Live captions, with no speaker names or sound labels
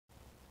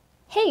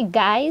Hey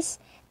guys,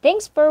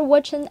 thanks for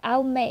watching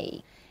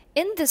AOMEI.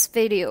 In this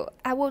video,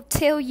 I will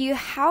tell you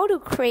how to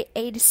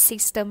create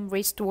system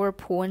restore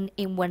point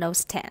in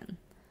Windows 10.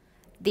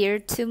 There are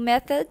two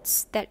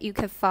methods that you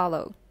can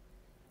follow.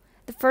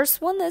 The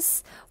first one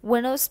is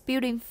Windows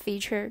built-in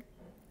feature.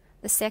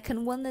 The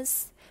second one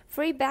is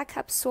free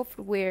backup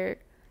software,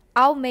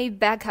 AOMEI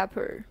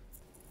Backupper.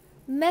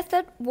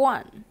 Method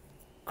 1.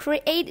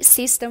 Create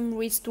system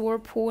restore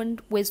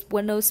point with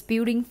Windows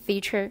built-in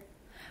feature.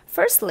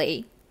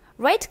 Firstly,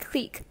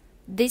 right-click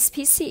this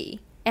PC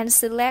and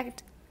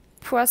select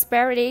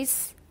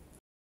Properties.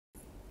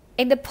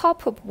 In the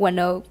pop-up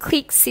window,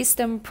 click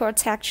System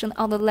Protection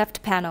on the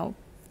left panel.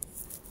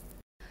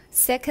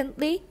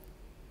 Secondly,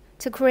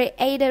 to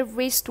create a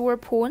restore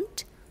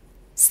point,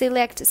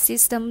 select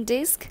System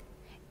Disk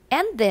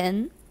and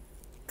then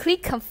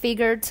click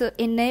Configure to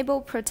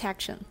enable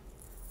protection.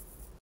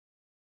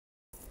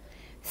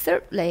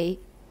 Thirdly,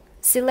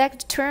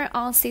 select Turn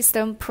on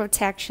System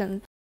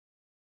Protection.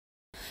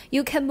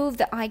 You can move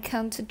the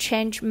icon to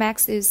change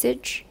max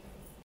usage.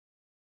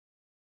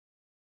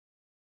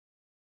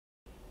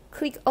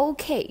 Click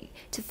OK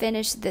to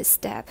finish this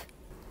step.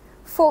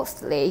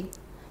 Fourthly,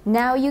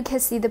 now you can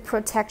see the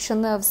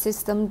protection of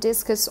system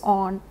disk is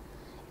on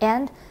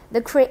and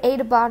the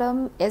Create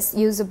button is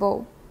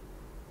usable.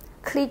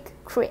 Click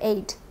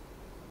Create.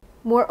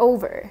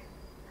 Moreover,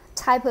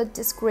 type a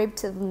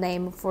descriptive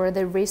name for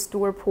the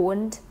restore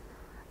point.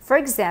 For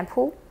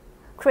example,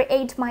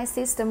 create my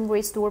system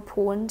restore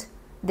point,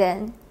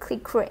 then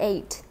click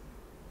Create.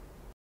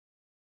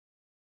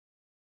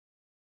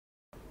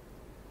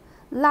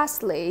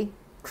 Lastly,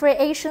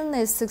 creation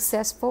is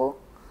successful.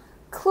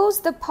 Close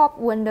the pop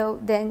window,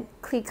 then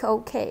click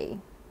OK.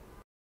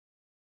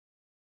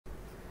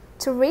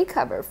 To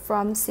recover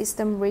from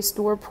system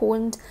restore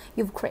point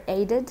you've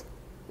created,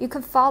 you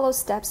can follow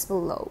steps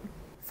below.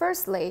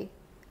 Firstly,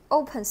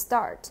 open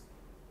Start.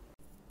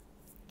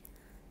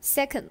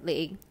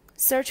 Secondly,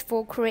 search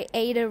for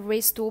Create a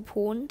Restore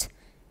Point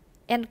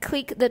and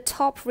click the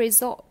top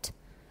result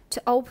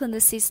to open the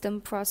System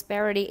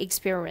Prosperity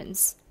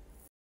Experience.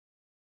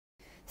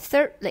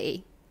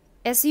 Thirdly,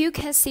 as you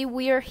can see,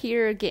 we are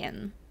here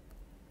again.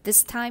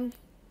 This time,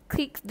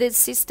 click the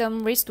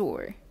System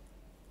Restore.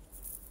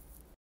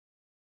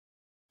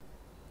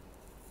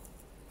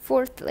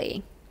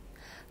 Fourthly,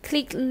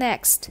 click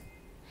Next.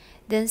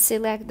 Then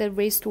select the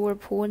restore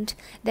point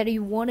that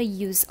you want to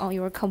use on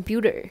your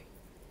computer.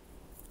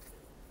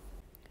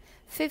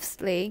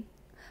 Fifthly,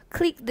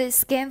 click the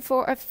Scan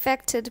for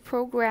affected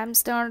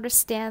programs to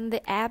understand the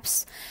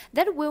apps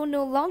that will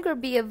no longer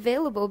be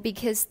available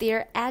because they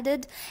are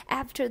added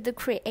after the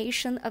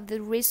creation of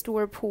the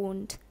restore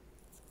point.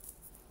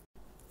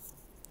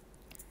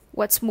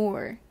 What's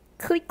more,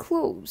 click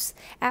Close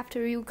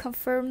after you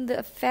confirm the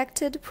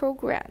affected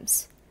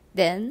programs.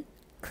 Then,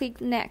 click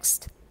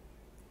Next.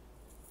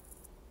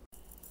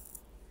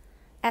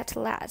 At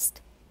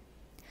last,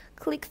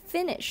 click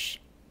Finish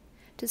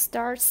to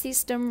start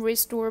System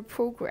Restore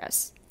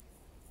Progress.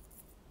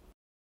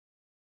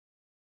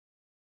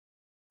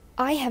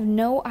 I have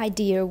no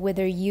idea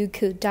whether you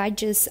could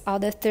digest all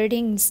the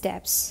 13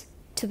 steps.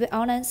 To be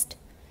honest,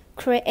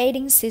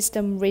 creating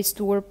system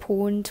restore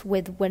point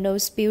with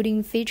Windows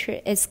built-in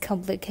feature is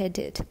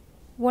complicated.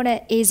 Want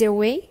an easier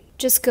way?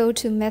 Just go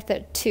to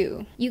Method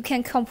 2. You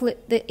can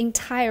complete the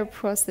entire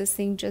process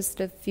in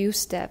just a few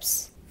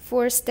steps.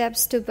 4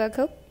 steps to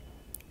backup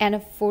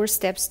and 4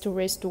 steps to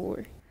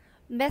restore.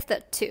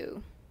 Method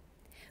 2.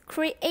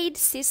 Create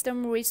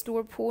system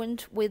restore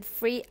point with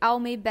free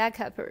AOMEI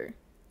Backupper.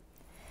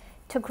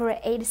 To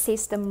create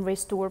system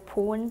restore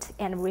point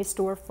and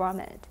restore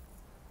format,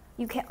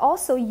 you can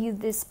also use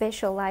this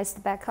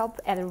specialized backup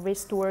and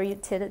restore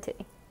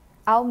utility,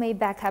 AOMEI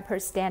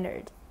Backupper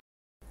Standard.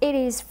 It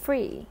is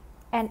free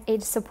and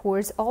it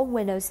supports all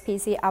Windows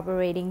PC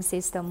operating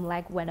systems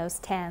like Windows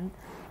 10,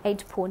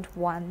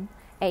 8.1,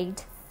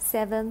 8,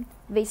 7,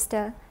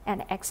 Vista,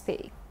 and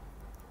XP.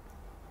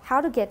 How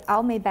to get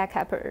AOMEI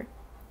Backupper?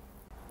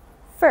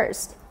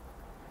 First,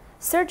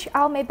 search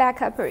AOMEI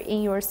Backupper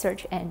in your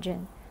search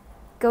engine.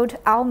 Go to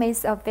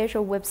AOMEI's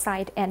official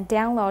website and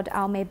download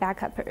AOMEI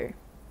Backupper.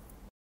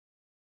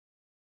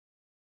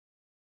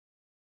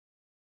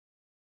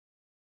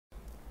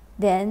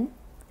 Then,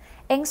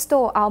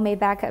 install AOMEI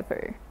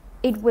Backupper.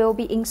 It will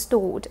be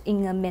installed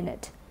in a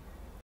minute.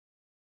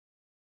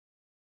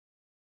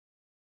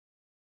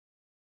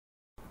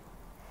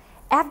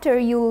 After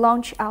you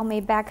launch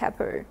AOMEI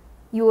Backupper,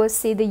 you will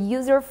see the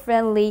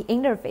user-friendly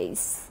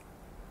interface.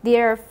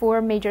 There are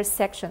 4 major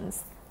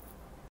sections.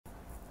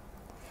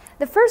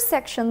 The first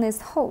section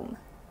is Home.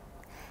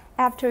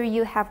 After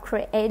you have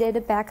created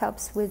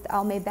backups with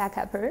AOMEI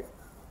Backupper,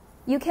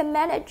 you can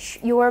manage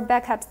your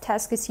backup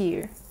tasks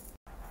here.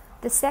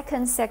 The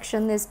second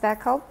section is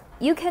Backup.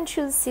 You can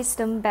choose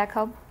System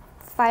Backup,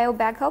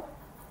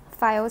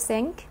 File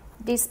Sync,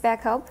 Disk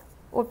Backup,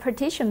 or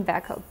Partition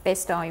Backup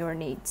based on your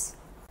needs.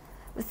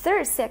 The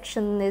third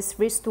section is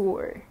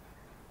Restore.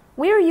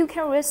 where you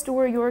can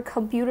restore your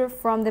computer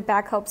from the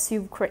backups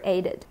you've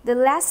created. The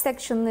last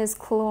section is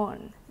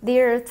clone.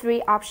 There are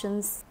 3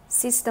 options: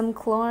 system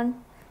clone,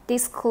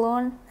 disk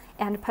clone,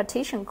 and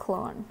partition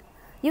clone.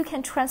 You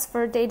can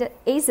transfer data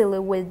easily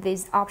with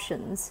these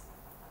options.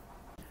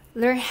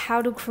 Learn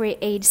how to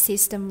create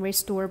system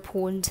restore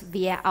point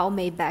via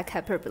AOMEI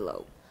Backup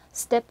below.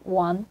 Step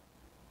 1.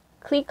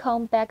 Click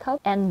on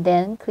Backup and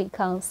then click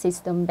on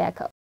System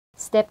Backup.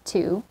 Step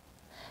 2.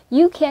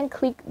 You can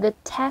click the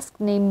task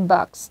name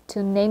box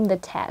to name the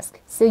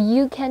task so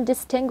you can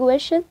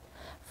distinguish it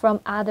from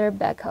other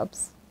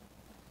backups.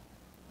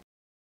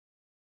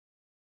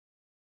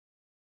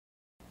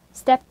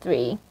 Step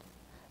 3.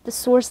 The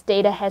source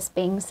data has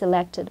been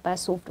selected by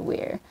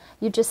software.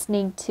 You just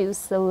need to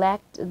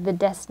select the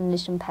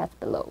destination path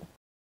below.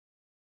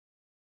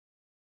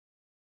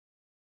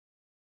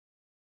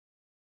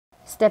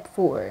 Step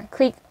 4.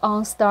 Click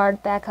on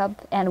Start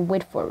Backup and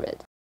wait for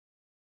it.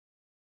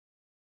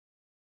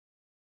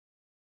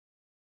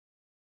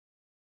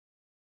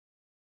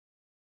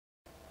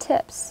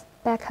 Tips: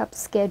 Backup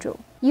schedule.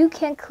 You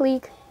can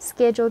click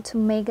Schedule to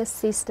make a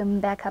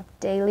system backup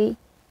daily,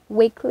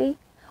 weekly,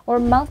 or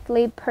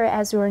monthly per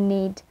as your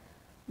need,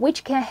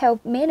 which can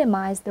help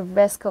minimize the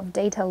risk of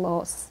data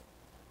loss.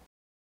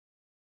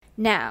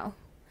 Now,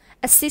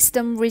 a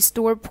system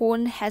restore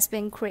point has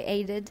been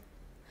created.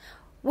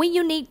 When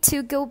you need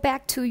to go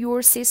back to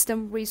your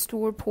system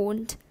restore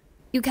point,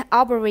 you can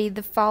operate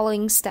the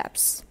following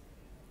steps.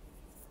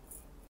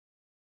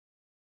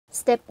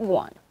 Step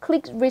 1.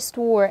 Click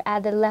Restore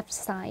at the left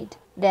side.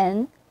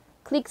 Then,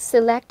 click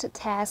Select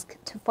Task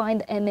to find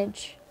the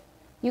image.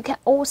 You can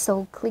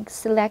also click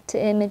Select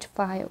Image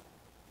File.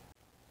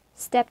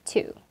 Step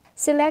 2.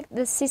 Select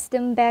the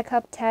System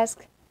Backup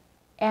task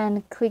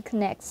and click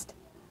Next.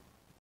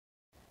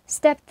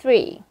 Step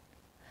 3.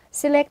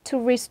 Select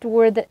to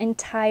restore the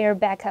entire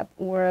backup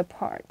or a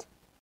part.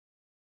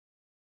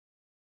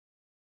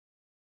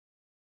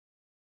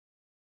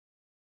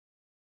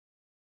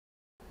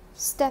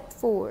 Step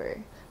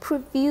 4.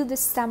 Preview the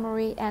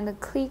summary and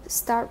click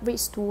Start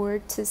Restore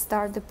to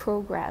start the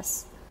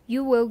progress.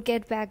 You will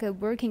get back a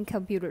working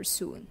computer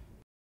soon.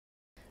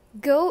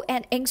 Go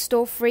and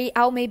install free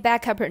AOMEI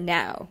Backup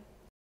now.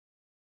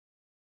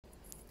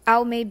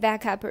 AOMEI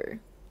Backup.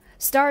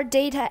 Start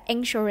data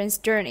insurance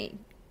journey.